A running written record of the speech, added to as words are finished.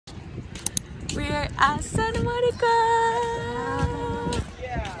We're at Santa Monica.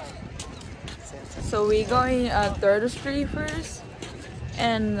 So we going 3rd Street first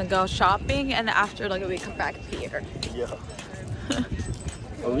and go shopping, and after like we come back here. Yeah.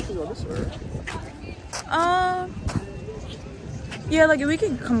 Oh, we can go this way. Yeah, like we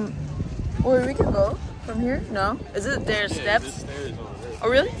can come, or we can go from here. No, is it there steps? Oh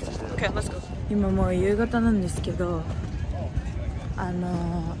really? Okay, let's go. 今もう夕方なんですけど、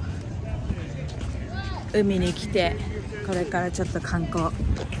海に来てこれからちょっと観光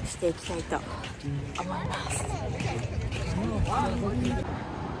していきたいと思います。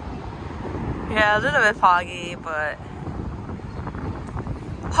Yeah, a little bit foggy, but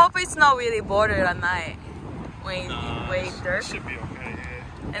hope it's not really bothered at night when you wait there. It should be okay,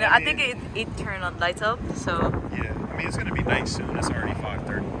 yeah. And I think it turned on lights up, so. Yeah, I mean it's gonna be night soon. It's already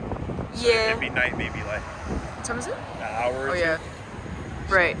 5:30. So yeah. It'll be night maybe like. What time is it? An hour. Oh yeah.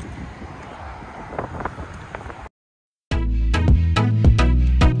 Right.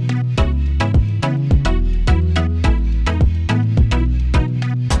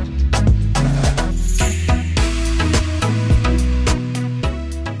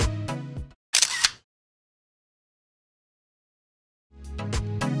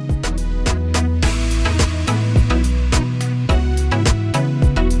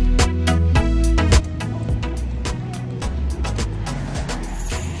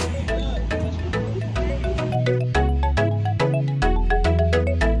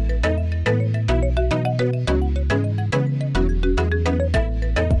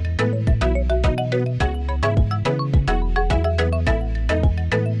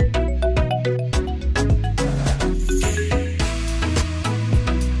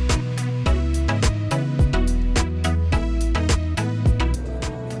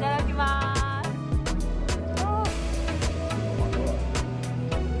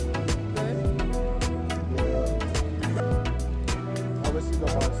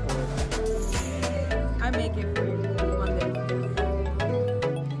 I make it for you one day.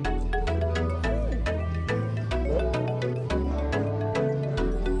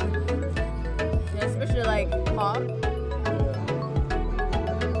 Yeah, especially like hot.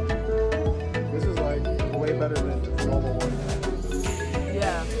 This is like way better than the normal one.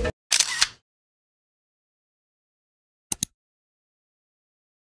 Yeah.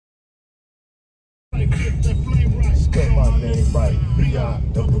 Step my name right,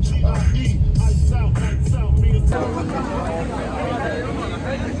 B-I-double-G-I-E.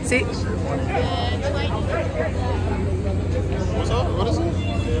 See? What's up? What is it?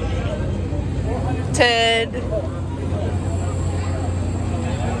 Ted.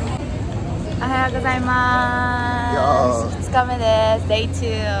 おはようございます。2日目です。Day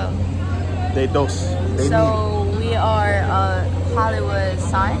 2. Day dos. Day So we are Hollywood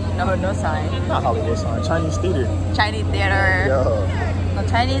sign? No, no sign. Not Hollywood sign. Chinese theater. Chinese theater. Yeah.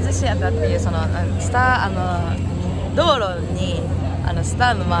 チャイニーズシアターっていうそのスター道路にス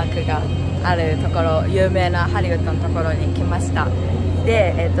ターのマークがあるところ、有名なハリウッドのところに来ました。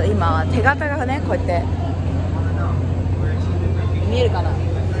で、今は手形がねこうやって見えるかな、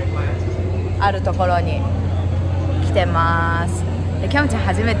あるところに来てます。でキャムちゃん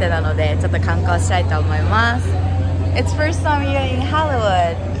初めてなのでちょっと観光したいと思います。It's first time you're in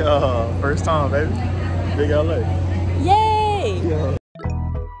Hollywood. Yeah, first time, baby. Big LA. Yay! Yeah.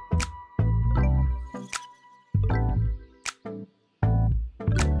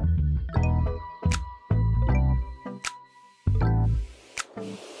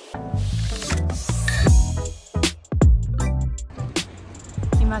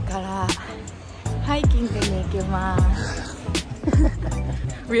 Hikingに行きます。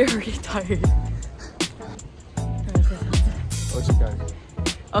We're really tired. お時間。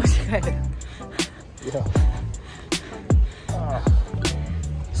お時間。Yeah.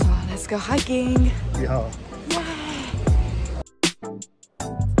 So let's go hiking. Yeah.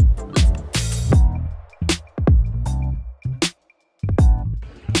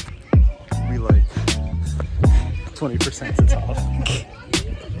 We like 20% to top.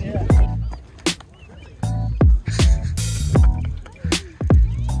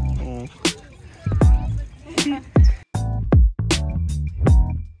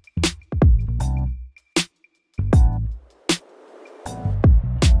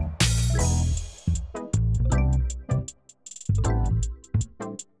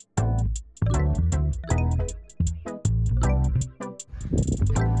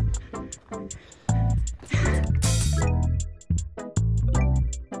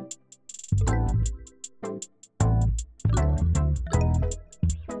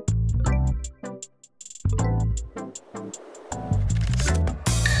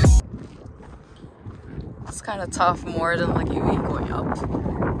 It's kind of tough, more than like you going up.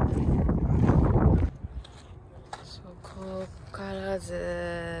 そこから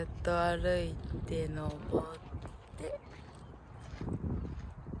ずっと歩いて登って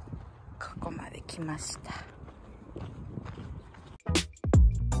ここまで来ました。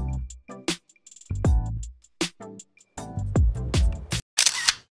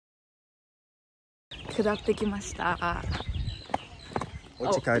下ってきました。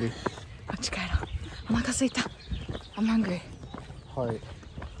お家帰り。お家帰ろう。お腹すいた。I'm hungry。はい。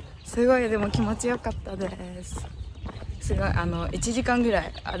すごいでも気持ちよかったです。すごい1時間ぐら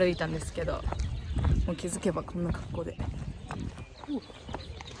い歩いたんですけど、もう気づけばこんな格好で。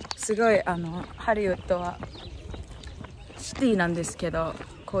すごいハリウッドはシティなんですけど、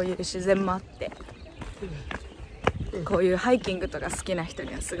こういう自然もあって、こういうハイキングとか好きな人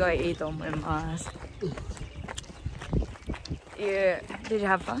にはすごいいいと思います。Did you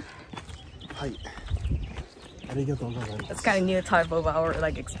have fun? はい。ありがとうございます。It's kind of new type of our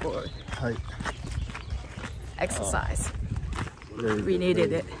like explore. はい。Exercise. We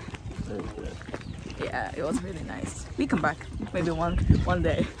needed it. Yeah, it was really nice. We come back maybe one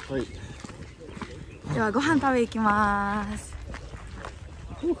day. はい。ではご飯食べ行きます。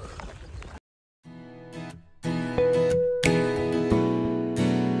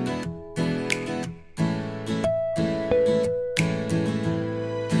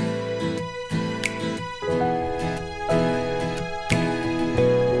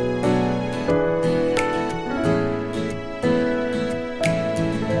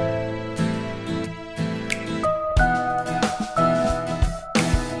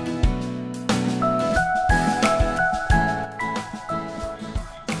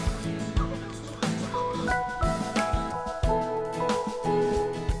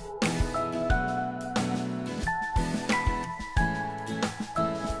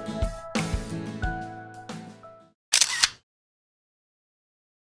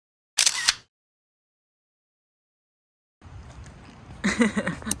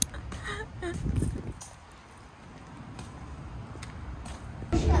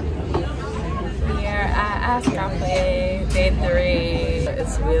Here at Cafe, day 3.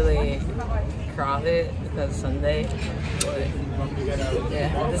 It's really crowded because it's Sunday. But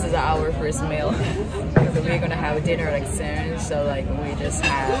yeah, this is our first meal. We're gonna have dinner like soon, so like we just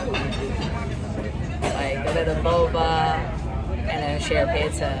have like a little boba and then share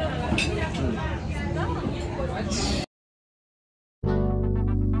pizza.